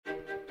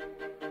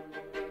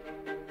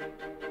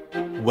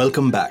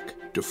Welcome back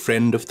to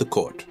Friend of the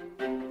Court,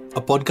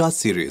 a podcast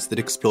series that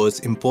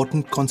explores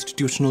important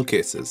constitutional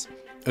cases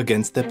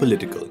against their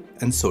political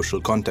and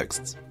social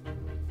contexts.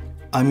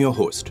 I'm your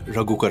host,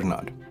 Raghu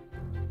Karnad.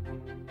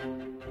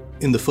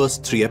 In the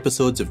first 3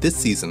 episodes of this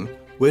season,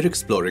 we're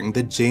exploring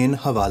the Jain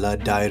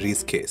Hawala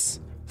Diaries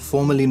case,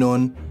 formerly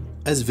known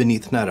as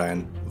Vineet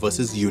Narayan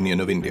versus Union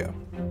of India.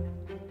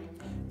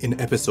 In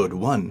episode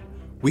 1,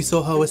 we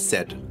saw how a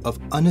set of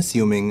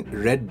unassuming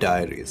red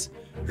diaries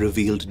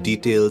revealed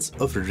details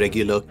of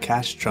regular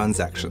cash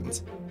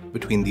transactions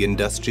between the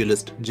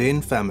industrialist Jain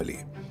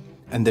family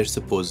and their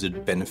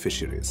supposed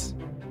beneficiaries.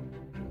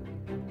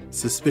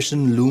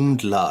 Suspicion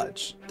loomed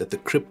large that the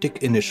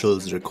cryptic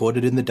initials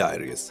recorded in the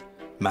diaries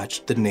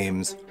matched the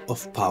names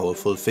of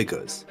powerful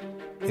figures,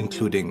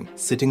 including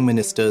sitting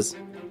ministers,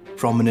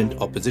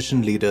 prominent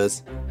opposition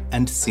leaders,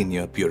 and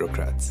senior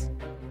bureaucrats.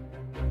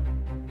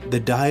 The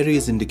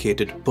diaries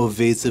indicated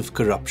pervasive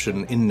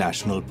corruption in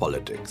national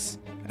politics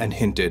and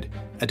hinted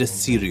at a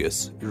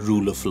serious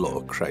rule of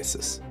law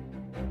crisis.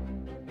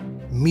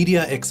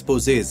 Media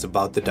exposés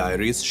about the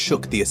diaries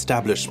shook the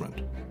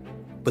establishment,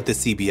 but the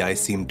CBI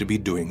seemed to be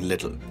doing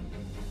little,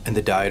 and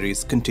the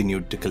diaries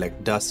continued to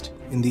collect dust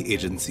in the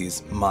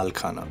agency's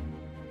malkhana.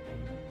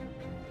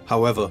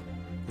 However,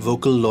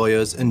 vocal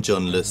lawyers and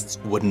journalists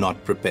were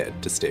not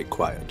prepared to stay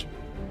quiet.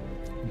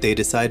 They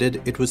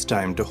decided it was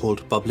time to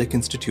hold public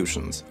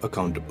institutions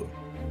accountable.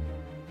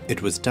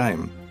 It was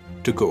time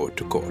to go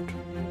to court.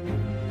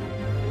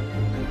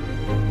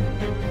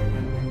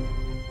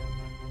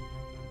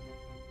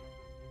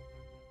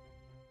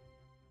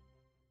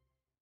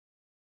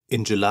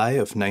 In July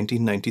of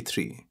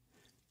 1993,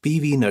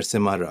 P.V.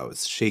 Narasimha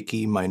Rao's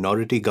shaky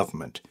minority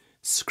government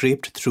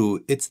scraped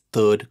through its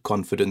third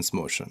confidence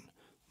motion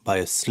by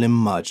a slim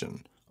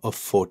margin of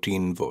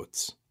 14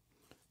 votes.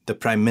 The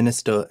Prime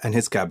Minister and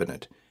his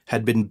cabinet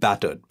had been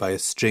battered by a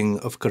string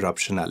of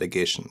corruption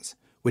allegations,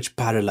 which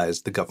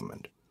paralyzed the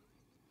government.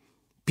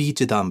 P.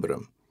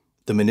 Chidambaram,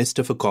 the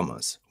Minister for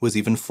Commerce, was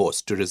even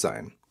forced to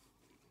resign.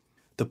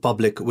 The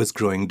public was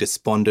growing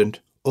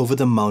despondent over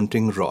the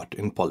mounting rot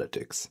in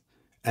politics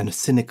and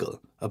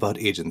cynical about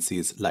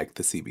agencies like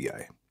the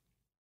CBI.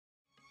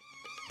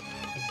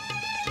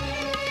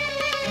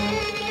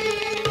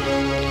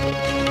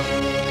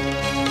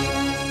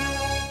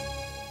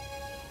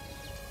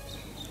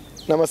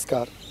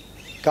 नमस्कार,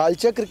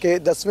 कालचक्र के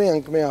 10वें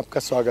अंक में आपका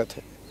स्वागत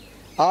है।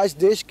 आज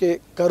देश के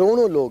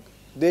करोड़ों लोग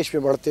देश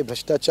में बढ़ते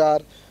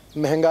भ्रष्टाचार,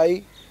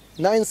 महंगाई,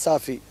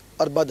 नाइंसाफ़ी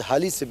और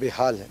बदहाली से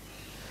बेहाल हैं।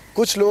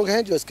 कुछ लोग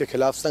हैं जो इसके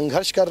खिलाफ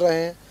संघर्ष कर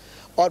रहे हैं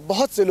और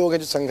बहुत से लोग हैं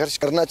जो संघर्ष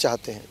करना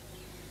चाहते हैं।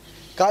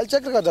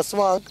 कालचक्र का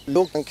 10वां अंक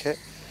लोक अंक है।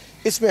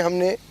 इसमें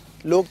हमने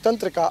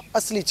लोकतंत्र का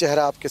असली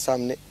चेहरा आपके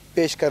सामने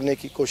पेश करने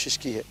की कोशिश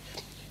की है,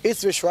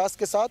 इस विश्वास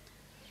के साथ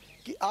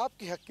कि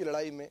आपके हक की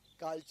लड़ाई में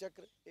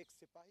कालचक्र एक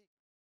सिपाही।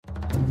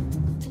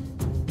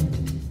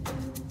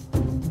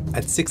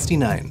 At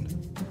 69,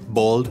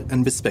 bald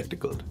and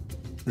bespectacled,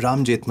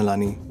 Ram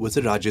Jethmalani was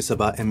a Rajya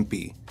Sabha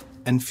MP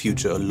and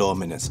future law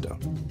minister.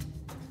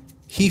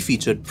 He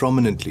featured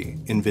prominently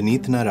in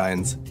Vineet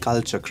Narayan's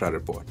Kalchakra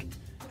report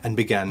and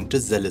began to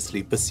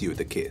zealously pursue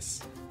the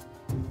case.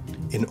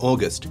 In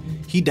August,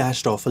 he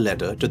dashed off a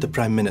letter to the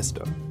Prime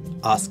Minister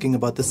asking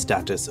about the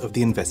status of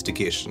the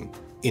investigation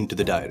into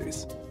the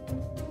diaries.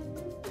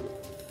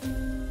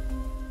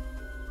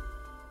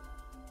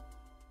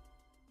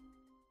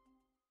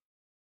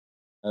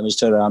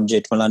 Mr. Ram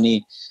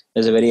Jethmalani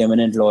is a very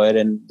eminent lawyer,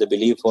 and the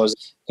belief was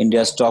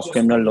India's top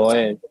criminal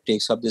lawyer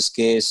takes up this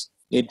case.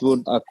 It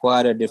would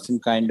acquire a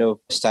different kind of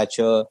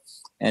stature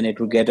and it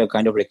would get a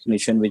kind of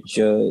recognition which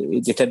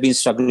it had been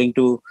struggling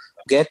to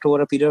get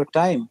over a period of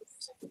time.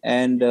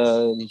 And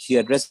he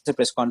addressed a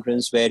press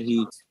conference where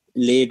he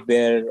laid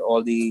bare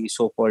all the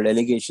so-called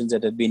allegations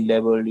that had been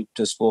leveled. He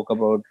spoke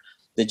about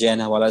the Jain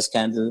Hawala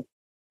scandal.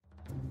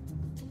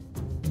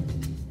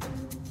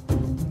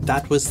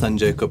 That was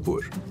Sanjay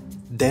Kapoor,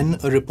 then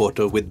a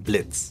reporter with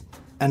Blitz,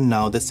 and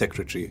now the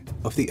secretary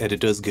of the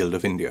Editors Guild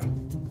of India.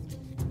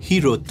 He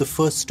wrote the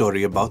first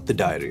story about the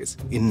diaries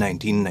in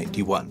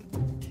 1991.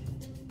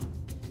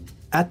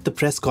 At the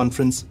press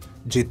conference,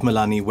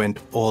 Jethmalani went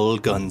all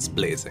guns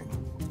blazing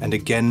and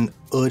again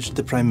urged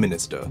the Prime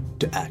Minister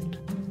to act.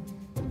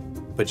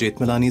 But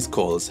Jethmalani's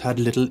calls had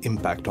little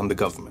impact on the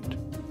government.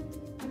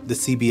 The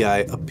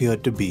CBI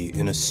appeared to be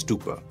in a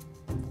stupor,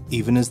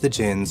 even as the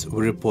Jains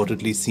were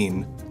reportedly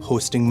seen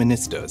hosting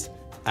ministers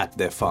at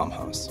their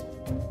farmhouse.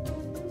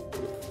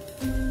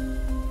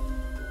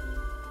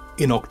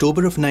 In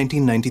October of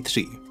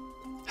 1993,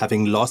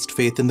 having lost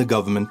faith in the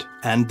government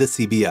and the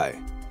CBI,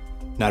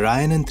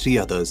 Narayan and 3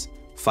 others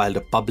filed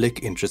a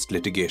public interest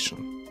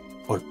litigation,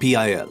 or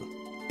PIL,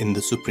 in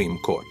the Supreme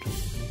Court.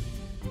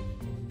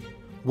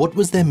 What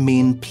was their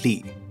main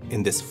plea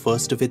in this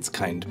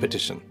first-of-its-kind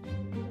petition?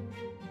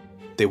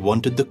 They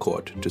wanted the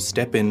court to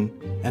step in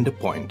and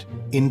appoint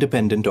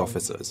independent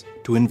officers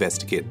to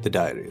investigate the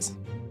diaries.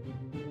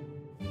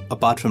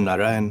 Apart from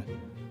Narayan,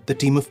 the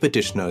team of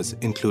petitioners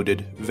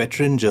included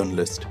veteran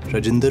journalist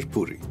Rajinder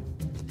Puri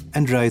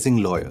and rising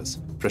lawyers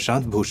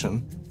Prashant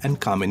Bhushan and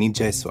Kamini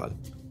Jaiswal,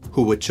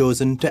 who were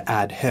chosen to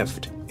add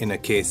heft in a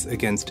case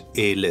against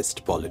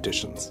A-list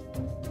politicians.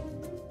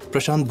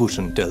 Prashant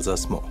Bhushan tells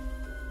us more.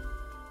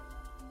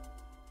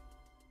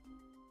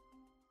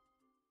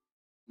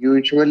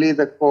 Usually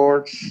the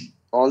courts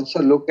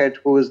also look at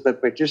who is the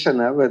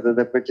petitioner, whether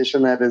the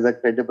petitioner is a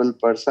credible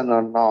person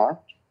or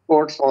not.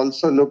 Courts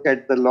also look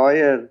at the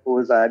lawyer who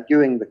is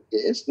arguing the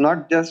case,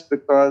 not just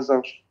because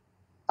of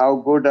how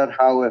good or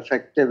how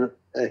effective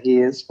he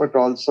is, but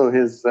also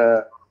his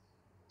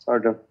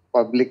sort of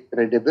public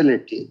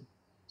credibility.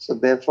 So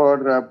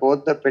therefore,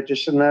 both the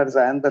petitioners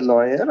and the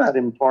lawyer are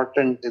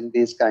important in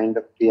these kind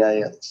of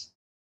PILs.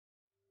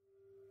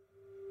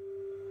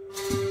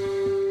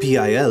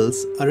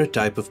 PILs are a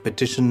type of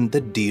petition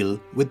that deal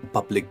with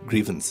public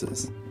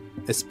grievances,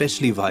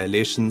 especially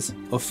violations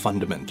of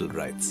fundamental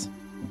rights.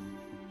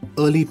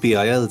 Early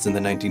PILs in the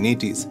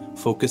 1980s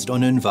focused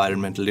on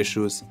environmental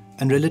issues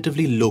and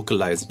relatively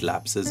localized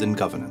lapses in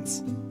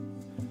governance.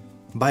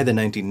 By the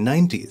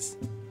 1990s,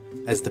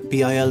 as the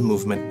PIL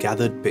movement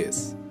gathered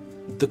pace,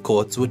 the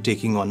courts were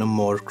taking on a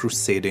more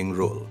crusading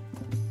role.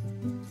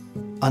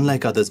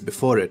 Unlike others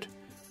before it,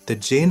 the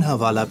Jain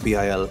Hawala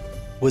PIL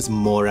was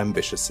more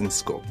ambitious in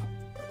scope.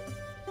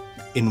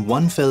 In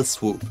one fell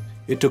swoop,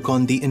 it took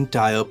on the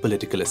entire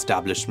political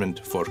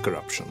establishment for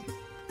corruption.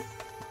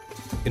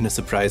 In a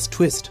surprise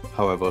twist,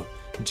 however,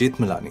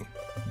 Jethmalani,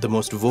 the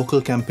most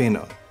vocal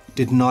campaigner,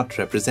 did not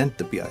represent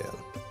the PIL.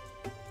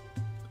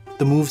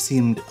 The move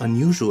seemed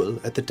unusual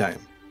at the time,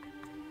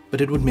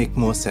 but it would make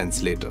more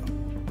sense later.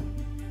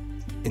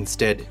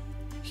 Instead,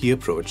 he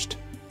approached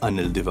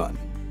Anil Diwan.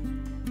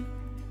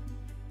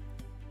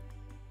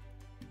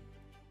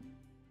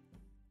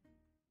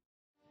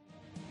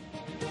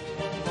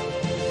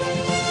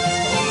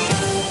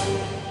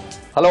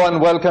 Hello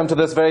and welcome to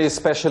this very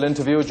special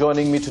interview.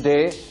 Joining me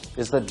today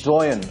is the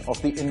doyen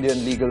of the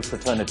Indian legal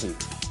fraternity,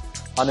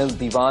 Anil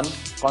Diwan,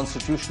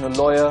 constitutional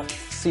lawyer,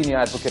 senior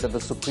advocate at the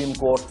Supreme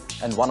Court,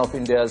 and one of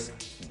India's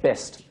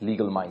best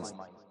legal minds.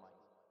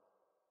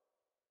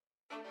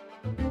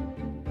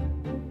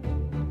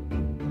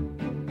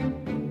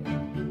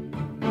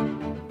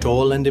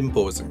 Tall and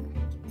imposing,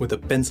 with a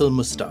pencil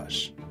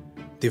moustache,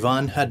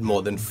 Diwan had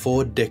more than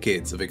 4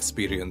 decades of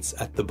experience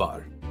at the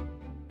bar.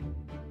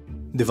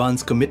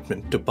 Diwan's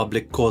commitment to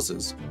public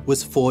causes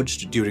was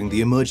forged during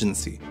the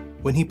emergency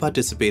when he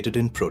participated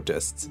in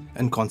protests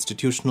and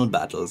constitutional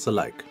battles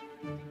alike.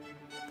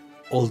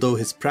 Although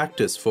his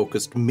practice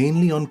focused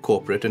mainly on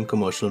corporate and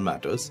commercial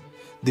matters,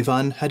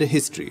 Diwan had a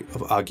history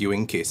of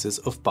arguing cases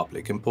of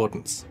public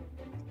importance.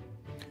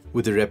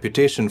 With a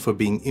reputation for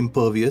being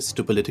impervious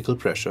to political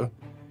pressure,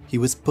 he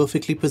was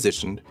perfectly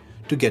positioned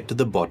to get to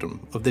the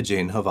bottom of the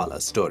Jain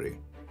Hawala story.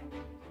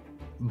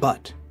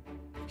 But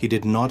he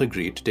did not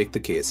agree to take the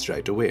case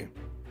right away.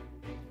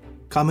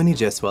 Kamini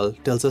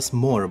Jaiswal tells us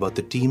more about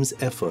the team's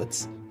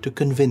efforts to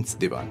convince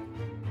Diwan.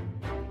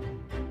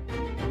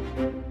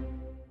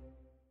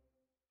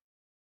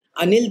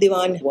 Anil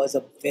Diwan was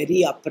a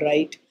very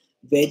upright,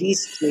 very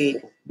straight,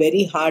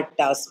 very hard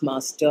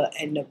taskmaster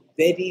and a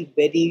very,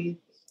 very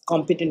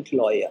competent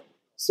lawyer.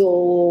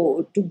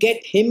 So to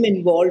get him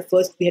involved,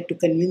 first we had to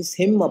convince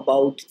him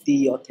about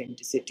the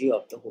authenticity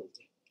of the whole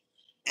thing.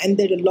 And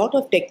that a lot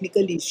of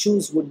technical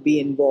issues would be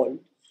involved.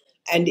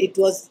 And it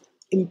was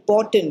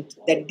important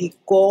that the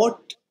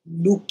court,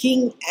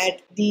 looking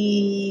at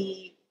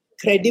the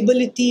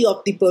credibility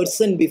of the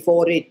person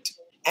before it,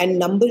 and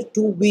number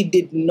two, we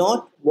did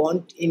not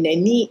want in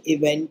any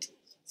event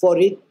for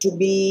it to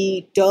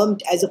be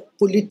termed as a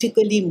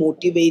politically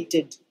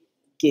motivated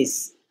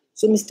case.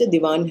 So Mr.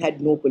 Diwan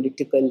had no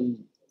political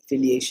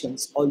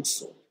affiliations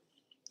also.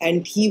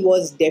 And he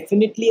was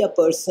definitely a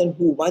person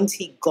who, once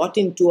he got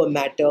into a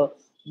matter,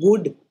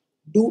 would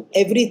do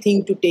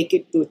everything to take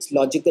it to its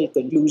logical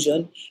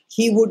conclusion.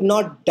 He would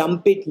not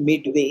dump it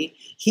midway.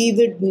 He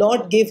would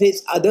not give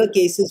his other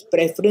cases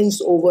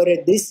preference over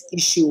this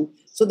issue.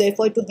 So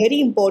therefore, it was very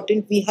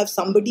important we have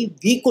somebody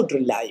we could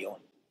rely on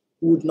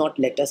who would not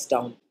let us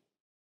down.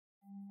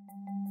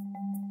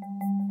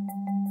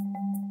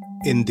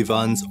 In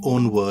Diwan's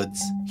own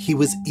words, he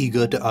was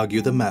eager to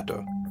argue the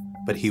matter,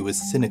 but he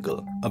was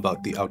cynical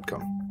about the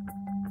outcome.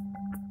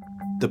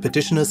 The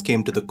petitioners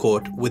came to the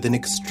court with an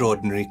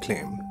extraordinary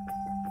claim.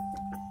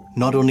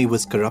 Not only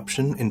was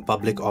corruption in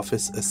public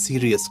office a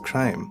serious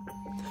crime,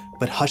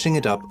 but hushing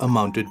it up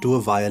amounted to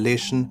a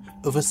violation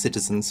of a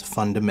citizen's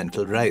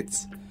fundamental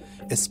rights,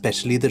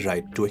 especially the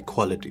right to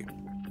equality.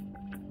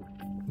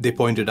 They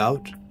pointed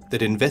out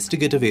that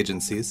investigative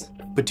agencies,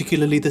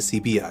 particularly the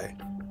CBI,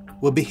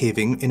 were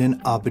behaving in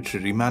an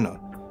arbitrary manner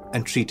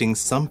and treating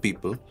some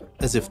people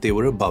as if they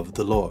were above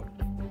the law.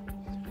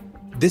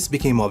 This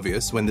became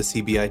obvious when the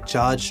CBI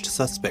charged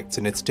suspects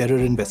in its terror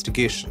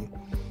investigation,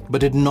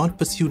 but did not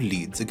pursue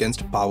leads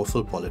against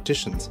powerful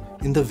politicians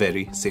in the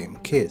very same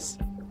case.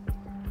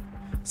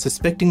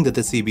 Suspecting that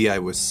the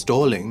CBI was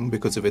stalling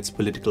because of its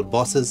political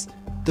bosses,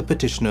 the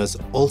petitioners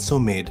also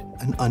made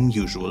an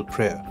unusual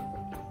prayer.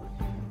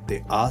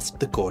 They asked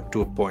the court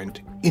to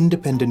appoint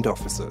independent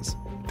officers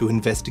to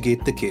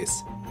investigate the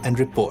case and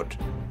report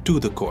to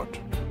the court.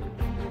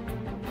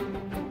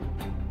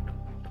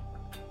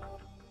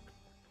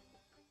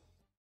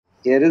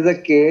 Here is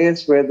a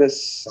case where the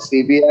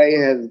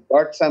CBI has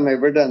got some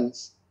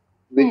evidence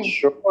which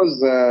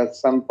shows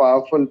some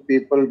powerful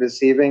people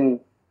receiving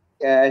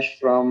cash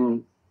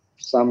from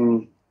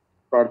some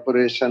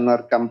corporation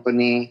or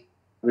company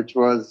which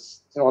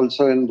was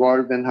also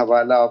involved in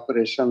Hawala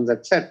operations,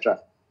 etc.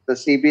 The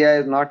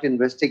CBI is not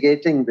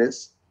investigating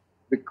this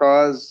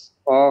because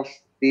of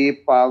the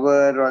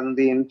power and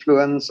the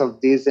influence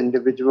of these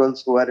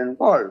individuals who are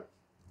involved.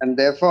 And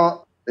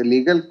therefore, the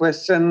legal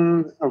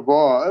question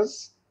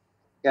was,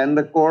 can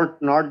the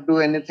court not do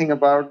anything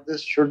about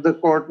this? Should the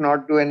court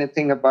not do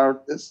anything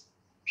about this?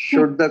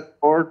 Should the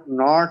court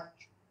not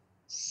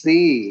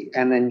see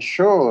and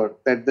ensure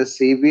that the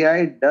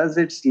CBI does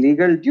its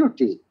legal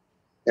duty?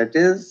 That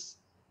is,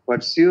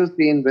 pursues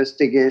the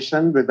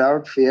investigation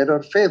without fear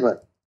or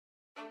favor.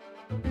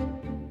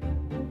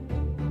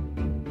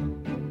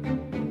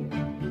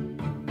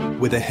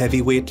 With a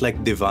heavyweight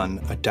like Divan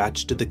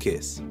attached to the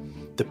case,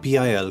 the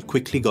PIL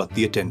quickly got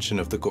the attention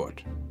of the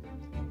court.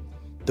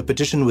 The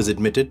petition was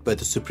admitted by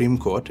the Supreme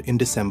Court in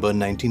December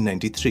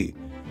 1993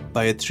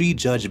 by a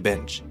 3-judge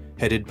bench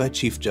headed by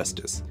Chief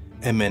Justice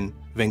M.N.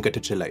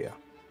 Venkatachalaya.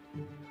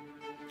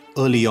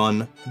 Early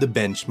on, the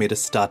bench made a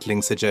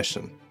startling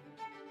suggestion.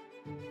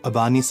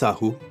 Abani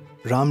Sahu,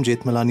 Ram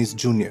Jethmalani's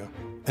junior,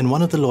 and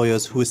one of the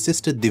lawyers who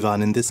assisted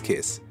Divan in this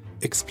case,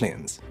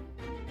 explains.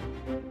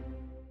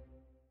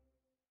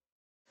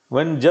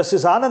 When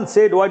Justice Anand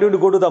said, why don't you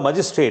go to the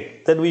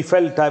magistrate? Then we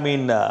felt,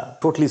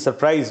 totally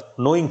surprised,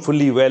 knowing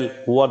fully well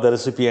who are the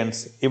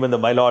recipients. Even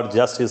my Lord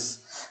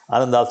Justice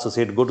Anand also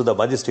said, go to the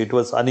magistrate. It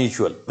was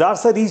unusual.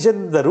 That's the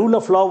reason the rule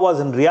of law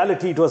was, in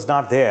reality, it was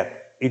not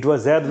there. It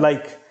was there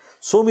like,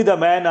 show me the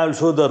man, I'll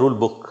show the rule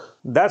book.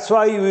 That's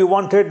why we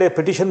wanted a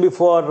petition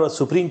before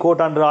Supreme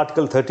Court under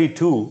Article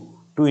 32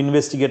 to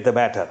investigate the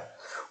matter.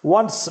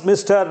 Once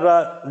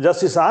Mr.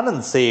 Justice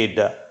Anand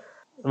said,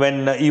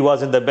 when he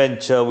was in the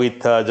bench with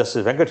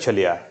Justice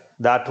Venkatachalaya,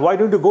 that why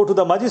don't you go to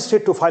the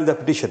magistrate to file the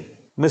petition?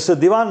 Mr.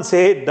 Divan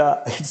said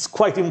it's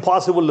quite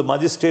impossible. The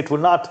magistrate will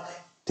not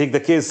take the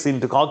case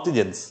into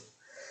cognizance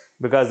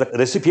because the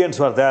recipients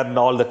were there and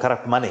all the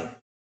corrupt money.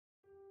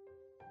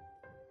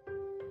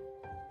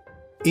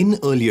 In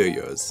earlier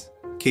years,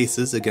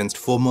 cases against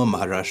former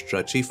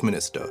Maharashtra Chief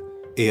Minister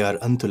A.R.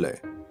 Antulay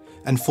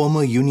and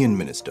former Union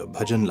Minister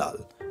Bhajan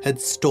Lal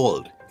had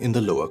stalled in the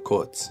lower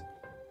courts.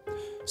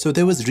 So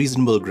there was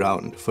reasonable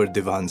ground for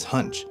Divan's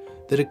hunch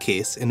that a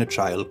case in a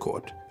trial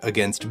court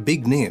against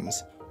big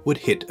names would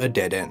hit a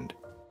dead end.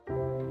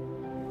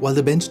 While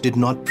the bench did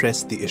not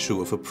press the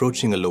issue of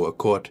approaching a lower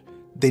court,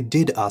 they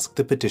did ask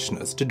the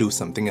petitioners to do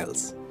something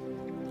else: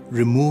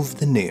 remove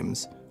the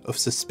names of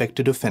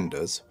suspected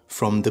offenders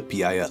from the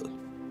PIL.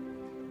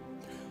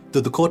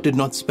 Though the court did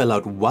not spell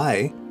out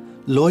why,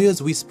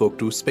 lawyers we spoke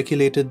to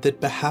speculated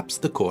that perhaps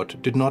the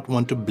court did not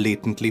want to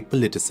blatantly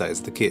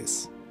politicize the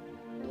case.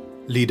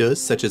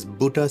 Leaders such as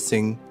Bhuta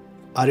Singh,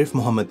 Arif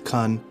Muhammad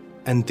Khan,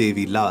 and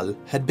Devi Lal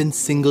had been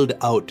singled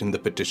out in the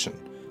petition,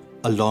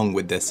 along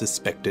with their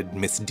suspected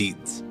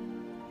misdeeds.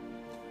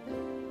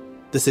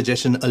 The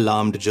suggestion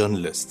alarmed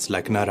journalists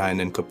like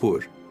Narayan and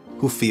Kapoor,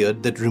 who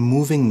feared that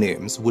removing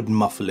names would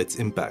muffle its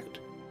impact.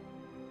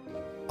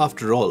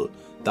 After all,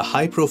 the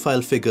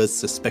high-profile figures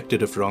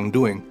suspected of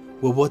wrongdoing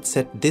were what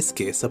set this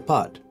case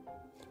apart.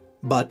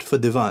 But for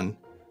Divan,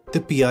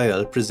 the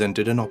PIL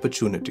presented an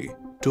opportunity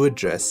to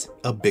address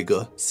a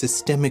bigger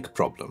systemic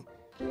problem,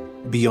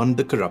 beyond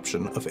the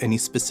corruption of any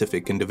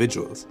specific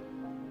individuals.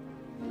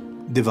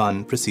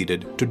 Divan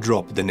proceeded to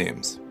drop the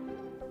names.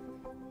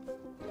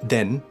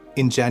 Then,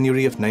 in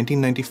January of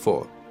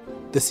 1994,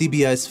 the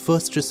CBI's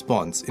first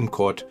response in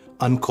court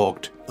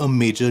uncorked a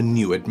major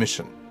new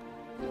admission.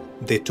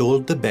 They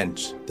told the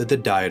bench that the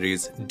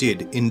diaries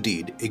did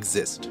indeed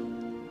exist.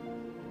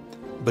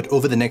 But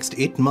over the next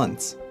 8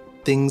 months,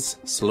 things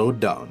slowed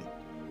down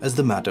as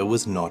the matter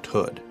was not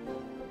heard.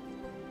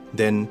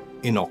 Then,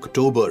 in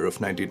October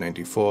of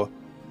 1994,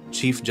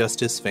 Chief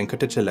Justice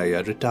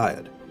Venkatachalaya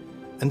retired,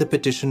 and the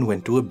petition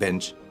went to a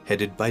bench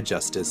headed by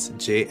Justice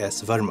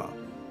J.S. Verma,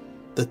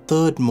 the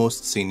third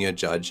most senior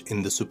judge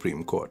in the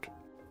Supreme Court.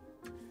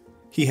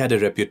 He had a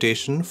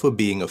reputation for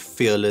being a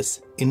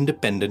fearless,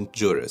 independent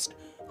jurist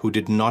who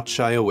did not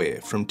shy away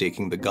from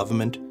taking the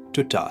government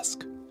to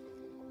task.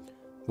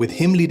 With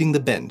him leading the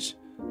bench,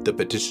 the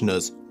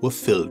petitioners were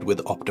filled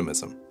with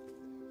optimism.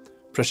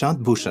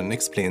 Prashant Bhushan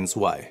explains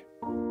why.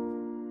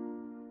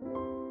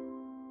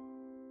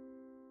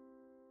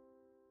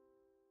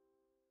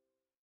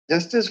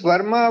 Justice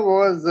Verma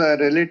was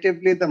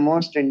relatively the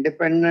most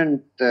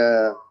independent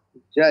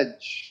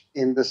judge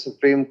in the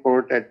Supreme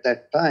Court at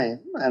that time,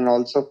 and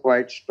also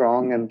quite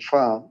strong and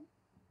firm.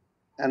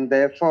 And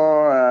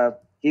therefore,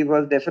 he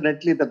was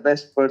definitely the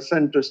best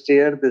person to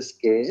steer this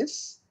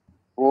case,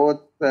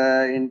 both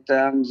in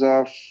terms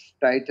of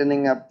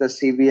tightening up the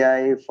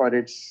CBI for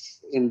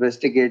its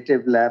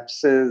investigative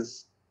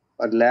lapses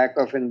or lack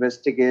of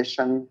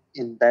investigation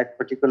in that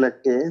particular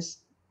case,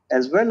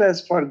 as well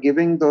as for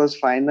giving those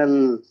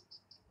final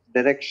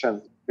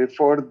directions.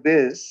 Before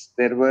this,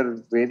 there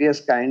were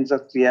various kinds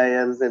of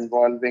PILs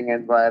involving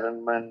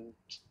environment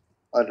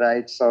or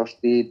rights of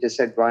the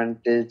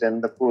disadvantaged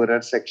and the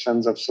poorer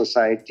sections of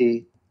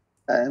society.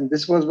 And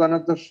this was one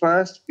of the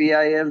first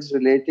PILs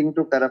relating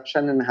to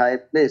corruption in high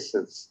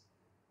places.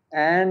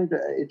 And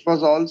it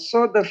was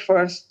also the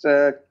first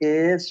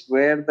case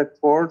where the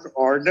court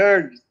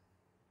ordered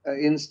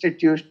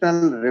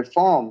institutional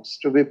reforms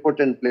to be put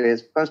in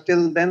place. Because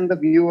till then, the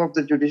view of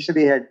the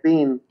judiciary had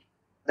been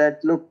that,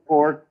 look,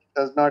 court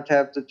does not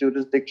have the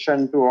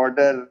jurisdiction to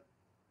order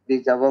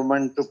the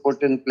government to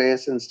put in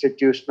place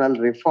institutional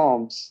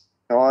reforms,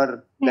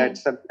 or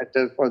that's a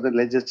matter for the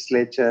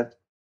legislature.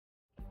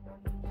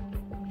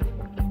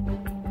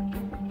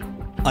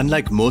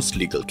 Unlike most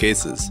legal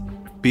cases,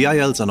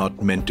 PILs are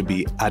not meant to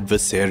be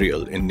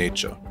adversarial in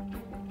nature.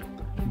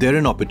 They're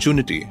an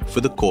opportunity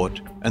for the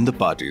court and the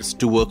parties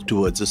to work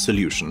towards a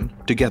solution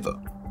together.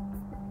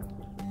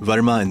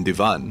 Verma and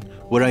Diwan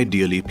were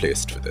ideally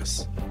placed for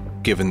this,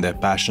 given their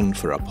passion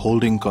for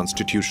upholding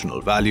constitutional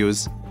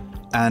values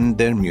and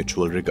their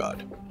mutual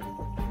regard.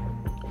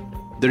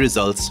 The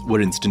results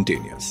were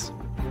instantaneous.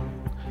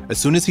 As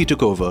soon as he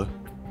took over,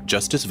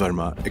 Justice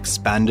Verma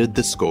expanded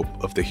the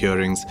scope of the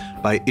hearings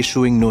by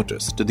issuing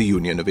notice to the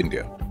Union of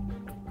India.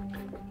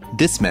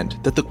 This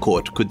meant that the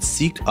court could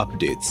seek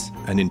updates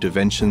and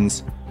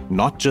interventions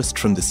not just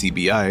from the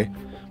CBI,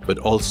 but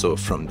also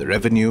from the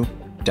revenue,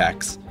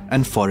 tax,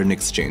 and foreign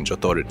exchange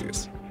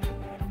authorities.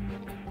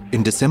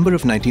 In December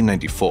of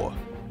 1994,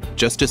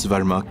 Justice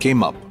Verma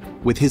came up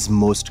with his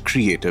most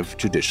creative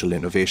judicial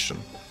innovation.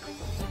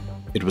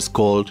 It was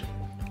called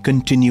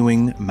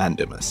Continuing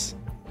Mandamus.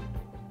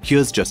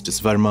 Here's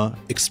Justice Verma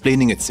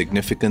explaining its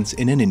significance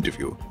in an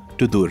interview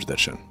to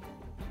Doordarshan.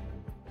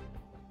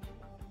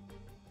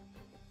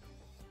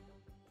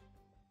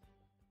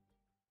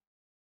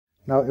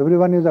 Now,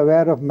 everyone is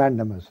aware of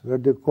mandamus, where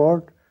the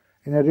court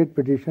in a writ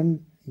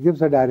petition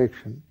gives a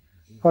direction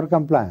for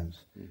compliance.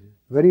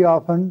 Very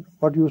often,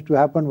 what used to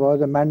happen was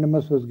a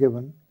mandamus was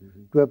given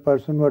to a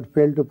person who had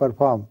failed to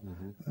perform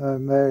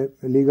a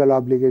legal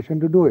obligation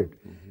to do it.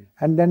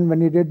 And then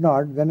when he did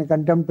not, then a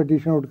contempt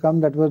petition would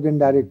come. That was the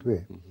indirect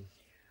way.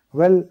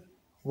 Well,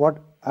 what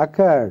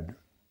occurred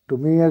to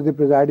me as the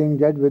presiding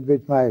judge, with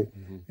which my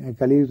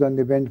colleagues on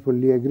the bench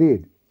fully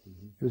agreed,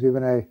 you see,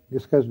 when I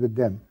discussed with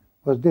them,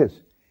 was this,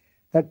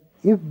 that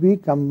if we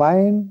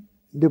combine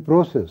the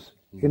process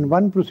in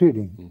one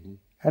proceeding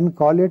and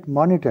call it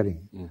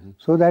monitoring,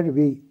 so that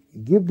we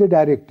give the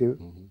directive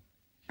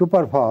to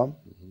perform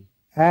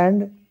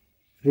and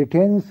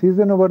retain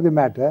seisin over the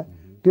matter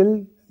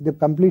till the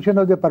completion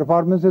of the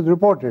performance is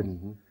reported.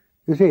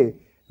 You see,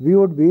 we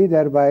would be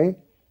thereby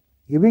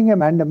giving a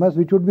mandamus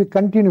which would be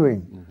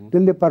continuing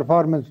till the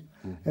performance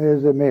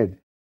is made.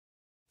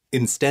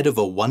 Instead of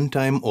a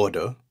one-time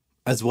order,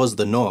 as was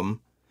the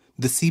norm,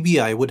 the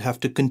CBI would have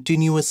to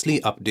continuously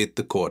update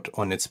the court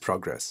on its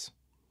progress.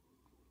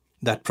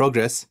 That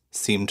progress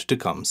seemed to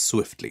come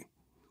swiftly.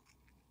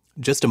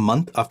 Just a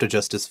month after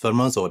Justice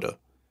Verma's order,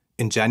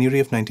 in January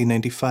of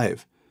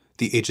 1995,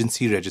 the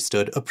agency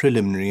registered a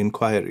preliminary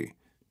inquiry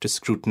to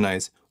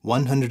scrutinize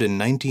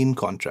 119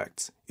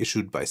 contracts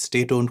issued by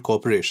state-owned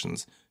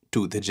corporations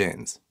to the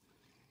Jains.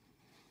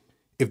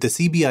 If the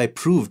CBI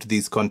proved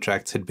these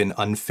contracts had been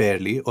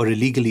unfairly or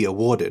illegally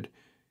awarded,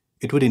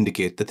 it would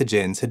indicate that the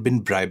Jains had been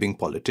bribing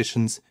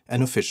politicians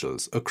and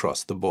officials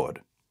across the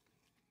board.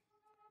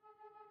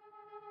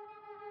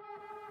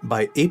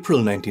 By April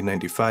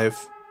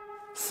 1995,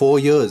 4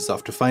 years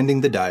after finding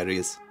the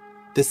diaries,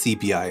 the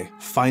CBI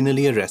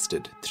finally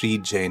arrested 3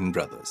 Jain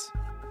brothers.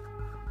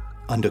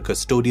 Under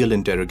custodial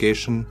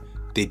interrogation,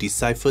 they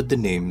deciphered the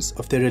names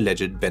of their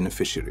alleged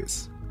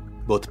beneficiaries,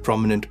 both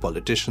prominent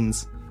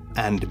politicians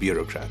and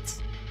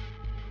bureaucrats.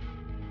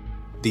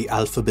 The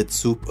alphabet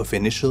soup of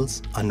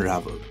initials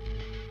unraveled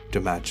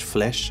to match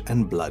flesh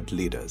and blood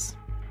leaders.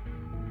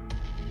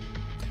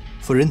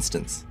 For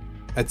instance,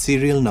 at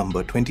serial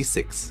number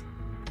 26,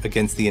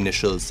 against the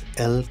initials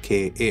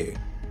LKA,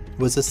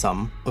 was a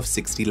sum of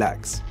 60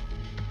 lakhs.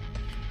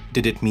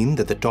 Did it mean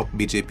that the top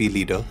BJP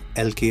leader,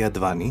 LK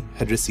Advani,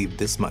 had received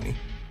this money?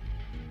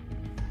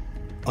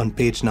 On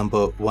page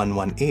number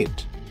 118,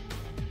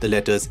 the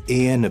letters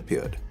AN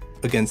appeared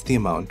against the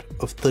amount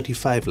of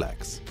 35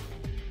 lakhs.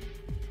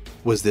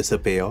 Was this a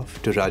payoff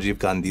to Rajiv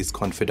Gandhi's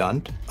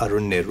confidant,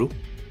 Arun Nehru?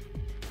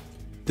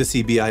 The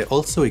CBI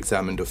also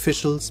examined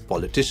officials,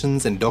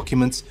 politicians, and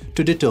documents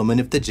to determine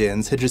if the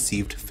Jains had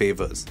received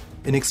favors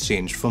in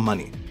exchange for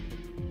money.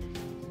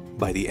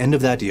 By the end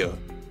of that year,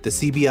 the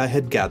CBI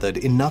had gathered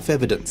enough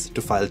evidence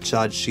to file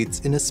charge sheets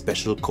in a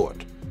special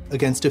court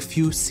against a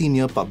few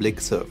senior public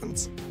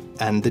servants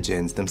and the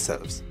Jains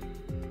themselves.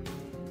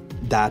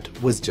 That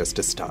was just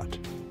a start.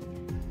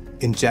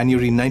 In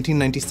January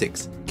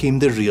 1996 came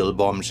the real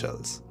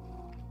bombshells.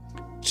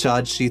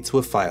 Charge sheets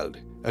were filed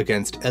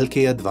against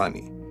LK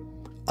Advani,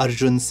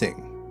 Arjun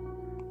Singh,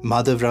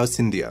 Madhav Rao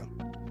Sindhia,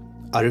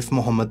 Arif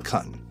Mohammad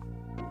Khan,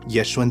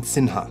 Yashwant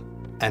Sinha,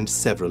 and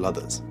several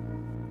others.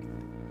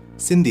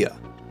 Scindia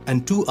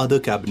and 2 other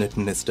cabinet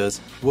ministers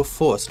were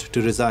forced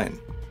to resign.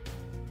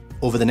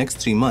 Over the next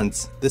 3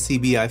 months, the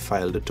CBI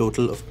filed a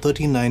total of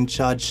 39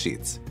 charge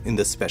sheets in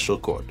the special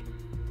court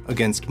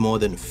against more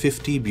than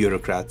 50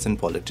 bureaucrats and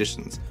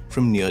politicians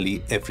from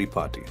nearly every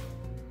party.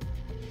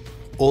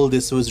 All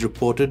this was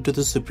reported to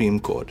the Supreme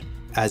Court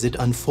as it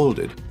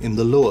unfolded in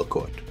the lower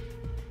court.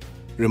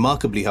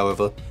 Remarkably,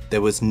 however,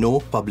 there was no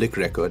public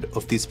record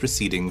of these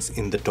proceedings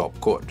in the top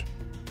court.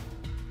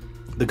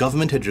 The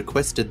government had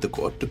requested the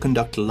court to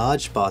conduct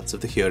large parts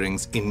of the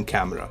hearings in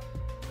camera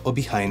or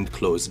behind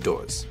closed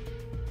doors.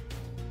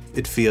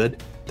 It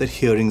feared that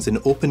hearings in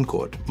open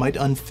court might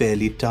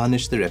unfairly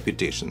tarnish the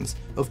reputations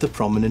of the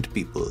prominent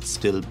people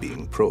still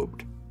being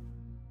probed.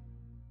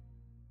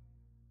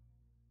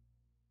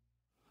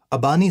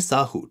 Abani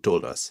Sahu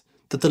told us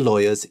that the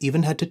lawyers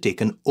even had to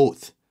take an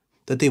oath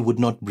that they would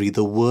not breathe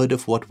a word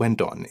of what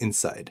went on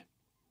inside.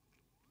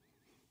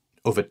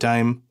 Over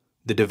time,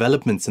 the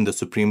developments in the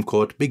Supreme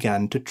Court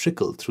began to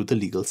trickle through the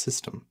legal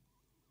system.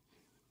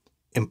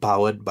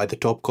 Empowered by the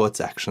top court's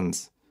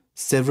actions,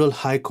 several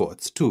high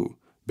courts too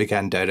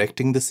began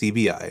directing the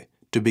CBI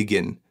to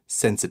begin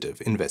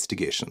sensitive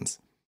investigations.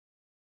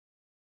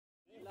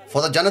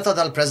 For the Janata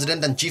Dal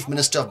President and Chief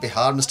Minister of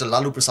Bihar, Mr.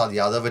 Lalu Prasad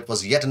Yadav, it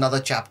was yet another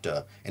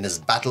chapter in his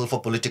battle for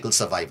political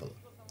survival.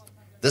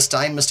 This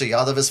time, Mr.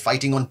 Yadav is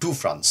fighting on 2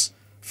 fronts.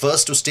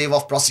 First, to stave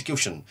off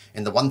prosecution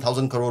in the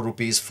 1,000 crore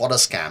rupees fodder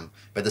scam,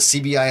 where the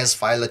CBI has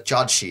filed a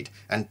charge sheet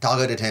and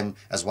targeted him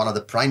as one of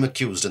the prime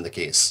accused in the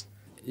case.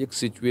 एक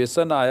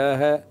situation आया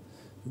है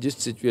जिस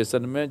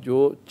situation में जो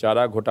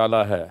चारा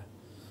घोटाला है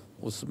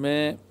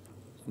उसमें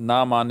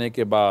नाम आने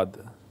के बाद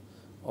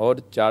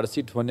और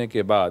चार्जशीट होने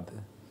के बाद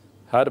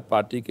हर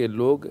पार्टी के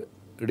लोग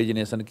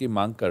रिजिग्नेशन की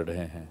मांग कर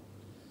रहे हैं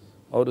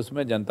और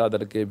उसमें जनता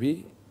दल के भी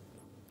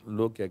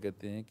लोग क्या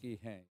कहते हैं कि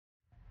हैं.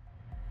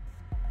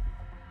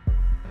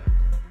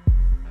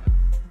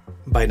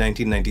 By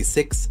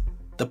 1996,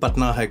 the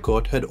Patna High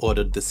Court had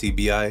ordered the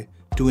CBI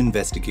to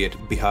investigate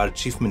Bihar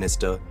Chief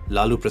Minister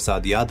Lalu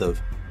Prasad Yadav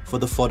for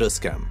the fodder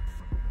scam.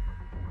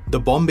 The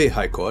Bombay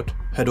High Court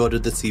had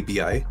ordered the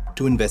CBI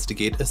to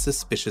investigate a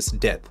suspicious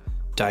death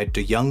tied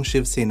to young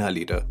Shiv Sena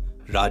leader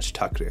Raj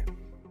Thackeray.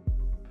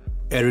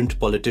 Errant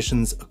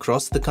politicians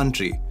across the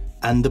country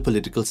and the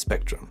political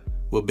spectrum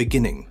were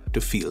beginning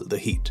to feel the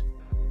heat.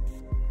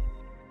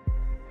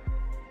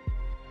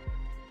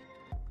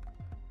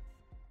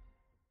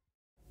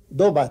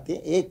 दो बातें,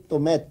 एक तो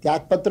मैं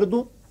त्यागपत्र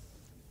दूं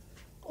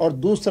और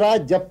दूसरा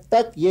जब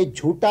तक ये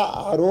झूठा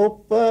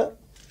आरोप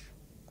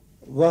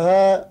वह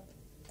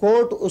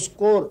कोर्ट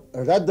उसको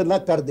रद्द न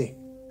कर दे.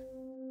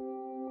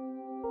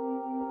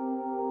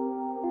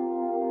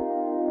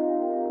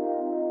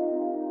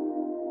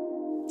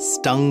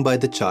 Stung by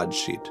the charge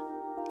sheet,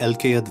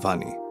 L.K.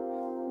 Advani,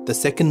 the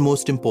second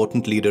most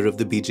important leader of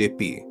the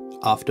BJP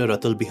after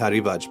Atal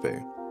Bihari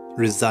Vajpayee,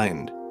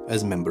 resigned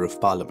as Member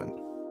of Parliament.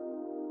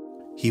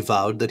 He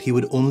vowed that he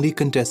would only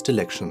contest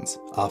elections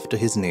after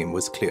his name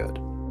was cleared.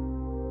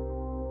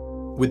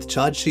 With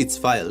charge sheets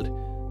filed,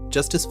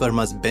 Justice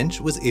Verma's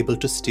bench was able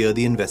to steer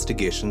the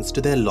investigations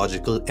to their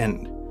logical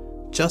end,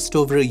 just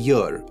over a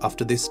year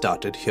after they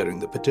started hearing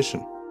the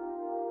petition.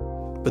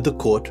 But the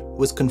court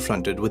was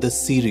confronted with a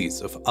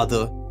series of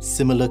other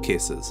similar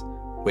cases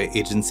where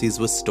agencies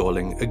were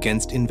stalling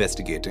against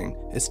investigating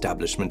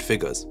establishment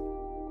figures.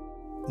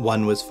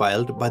 One was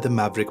filed by the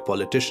maverick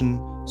politician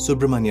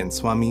Subramanian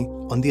Swamy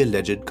on the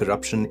alleged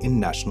corruption in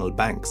national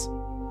banks.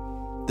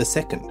 The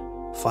second,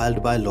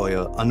 filed by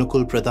lawyer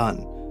Anukul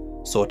Pradhan,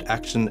 sought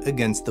action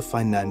against the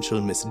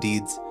financial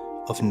misdeeds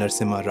of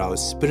Narasimha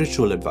Rao's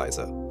spiritual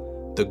advisor,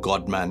 the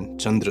godman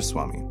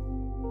Chandraswamy.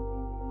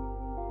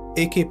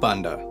 A.K.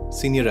 Panda,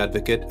 senior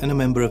advocate and a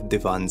member of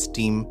Divan's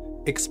team,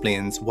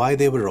 explains why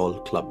they were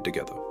all clubbed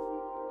together.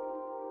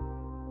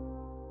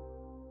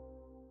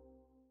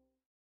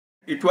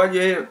 It was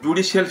a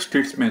judicial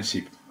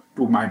statesmanship,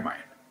 to my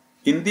mind.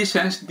 In this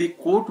sense, the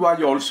court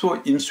was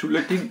also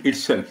insulating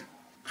itself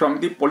from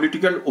the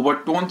political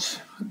overtones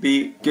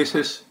the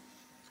cases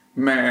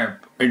may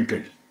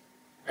entail.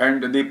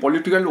 And the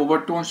political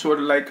overtones were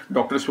like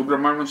Dr.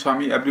 Subramanian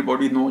Swamy,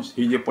 everybody knows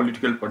he is a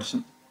political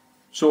person.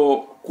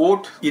 So,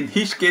 court in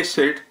his case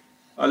said,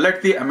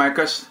 let the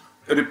amicus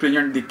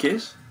represent the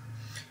case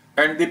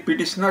and the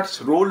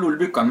petitioner's role will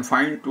be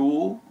confined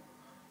to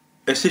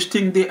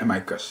assisting the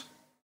amicus.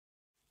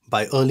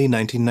 By early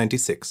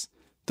 1996,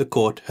 the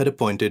court had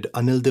appointed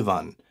Anil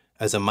Divan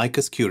as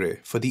amicus curiae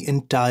for the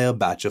entire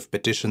batch of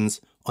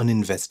petitions on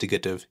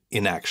investigative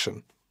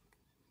inaction.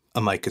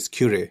 Amicus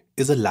curiae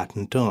is a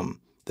Latin term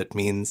that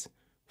means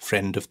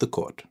friend of the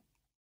court.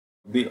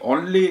 The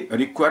only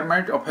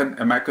requirement of an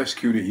amicus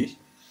curiae is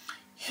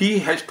he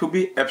has to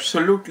be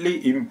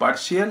absolutely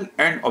impartial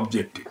and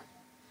objective.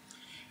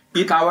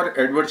 In our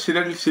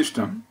adversarial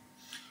system,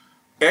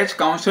 as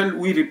counsel,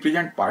 we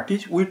represent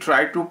parties, we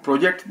try to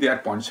project their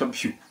points of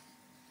view.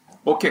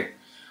 Okay,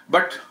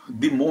 but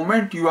the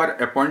moment you are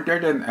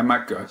appointed an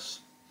amicus,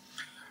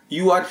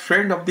 you are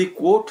friend of the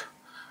court,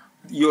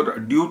 your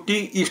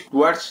duty is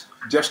towards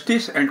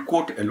justice and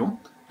court alone,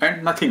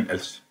 and nothing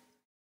else.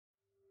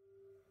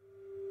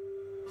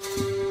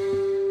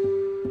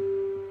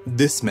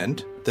 This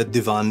meant that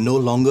Diwan no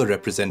longer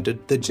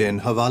represented the Jain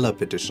Hawala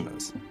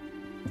petitioners.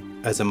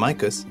 As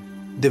amicus,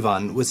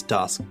 Diwan was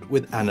tasked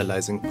with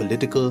analysing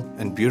political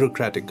and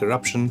bureaucratic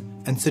corruption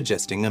and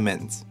suggesting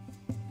amends.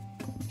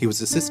 He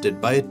was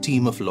assisted by a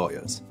team of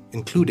lawyers,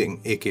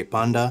 including A.K.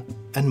 Panda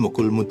and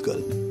Mukul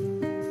Mudgal.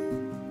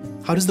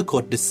 How does the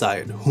court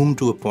decide whom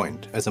to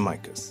appoint as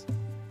amicus?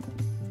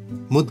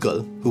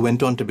 Mudgal, who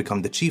went on to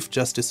become the Chief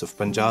Justice of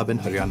Punjab and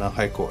Haryana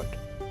High Court,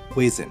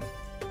 weighs in.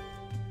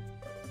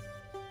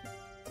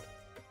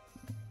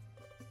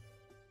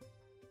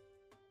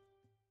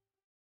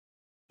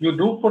 You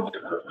do put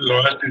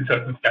lawyers in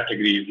certain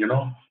categories,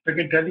 I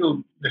can tell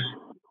you this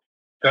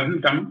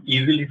doesn't come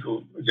easily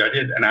to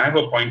judges, and I have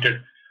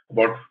appointed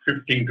about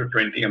 15 to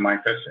 20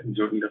 amicus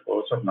during the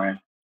course of my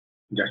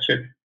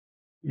judgeship.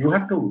 You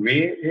have to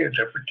weigh a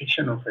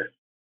repetition of it,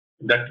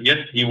 that yes,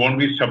 he won't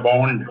be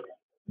suborned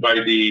by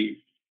the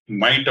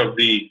might of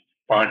the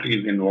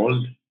parties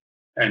involved,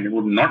 and he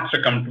would not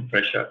succumb to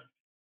pressure.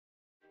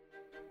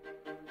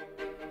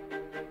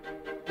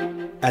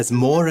 As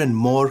more and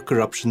more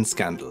corruption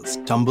scandals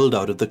tumbled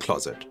out of the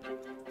closet,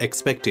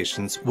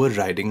 expectations were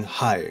riding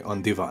high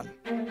on Diwan.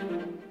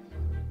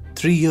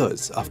 3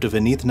 years after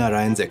Vineet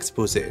Narayan's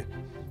expose,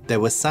 there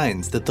were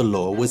signs that the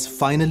law was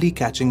finally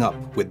catching up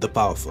with the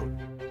powerful.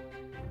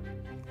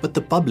 But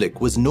the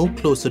public was no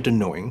closer to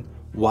knowing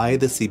why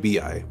the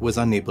CBI was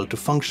unable to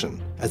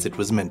function as it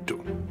was meant to.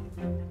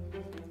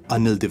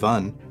 Anil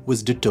Diwan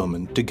was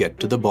determined to get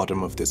to the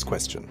bottom of this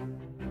question.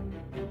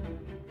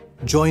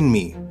 Join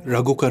me,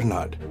 Raghu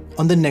Karnad,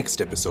 on the next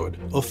episode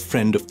of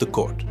Friend of the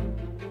Court,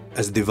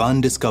 as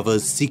Diwan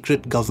discovers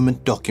secret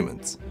government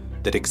documents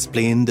that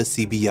explain the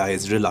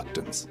CBI's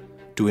reluctance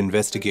to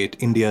investigate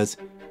India's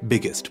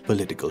biggest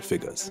political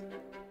figures.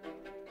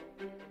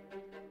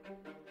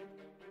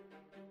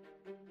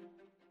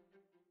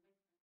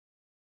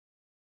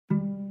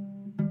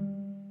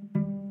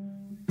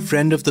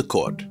 Friend of the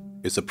Court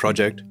is a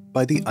project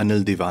by the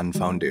Anil Diwan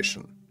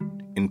Foundation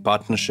in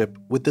partnership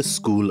with the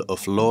School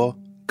of Law,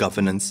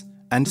 Governance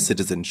and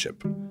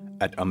Citizenship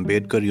at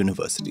Ambedkar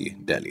University,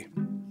 Delhi.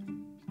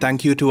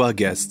 Thank you to our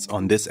guests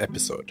on this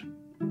episode: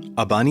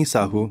 Abani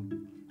Sahu,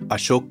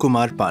 Ashok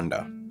Kumar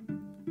Panda,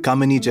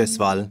 Kamini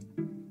Jaiswal,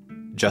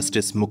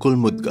 Justice Mukul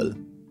Mudgal,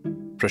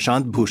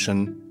 Prashant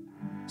Bhushan,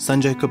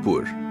 Sanjay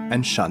Kapoor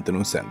and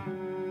Shantanu Sen.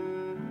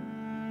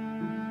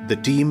 The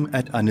team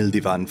at Anil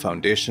Diwan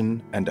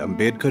Foundation and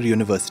Ambedkar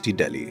University,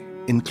 Delhi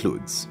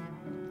includes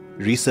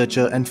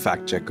researcher and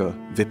fact-checker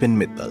Vipin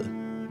Mittal,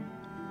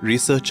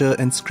 researcher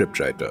and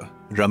scriptwriter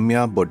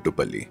Ramya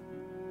Boddupalli,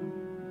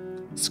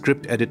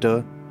 script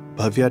editor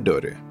Bhavya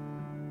Dore,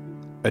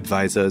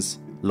 advisors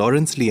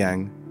Lawrence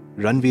Liang,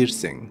 Ranveer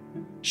Singh,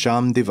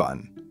 Shyam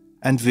Diwan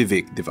and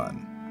Vivek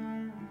Diwan.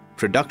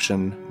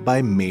 Production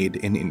by Made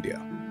in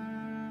India.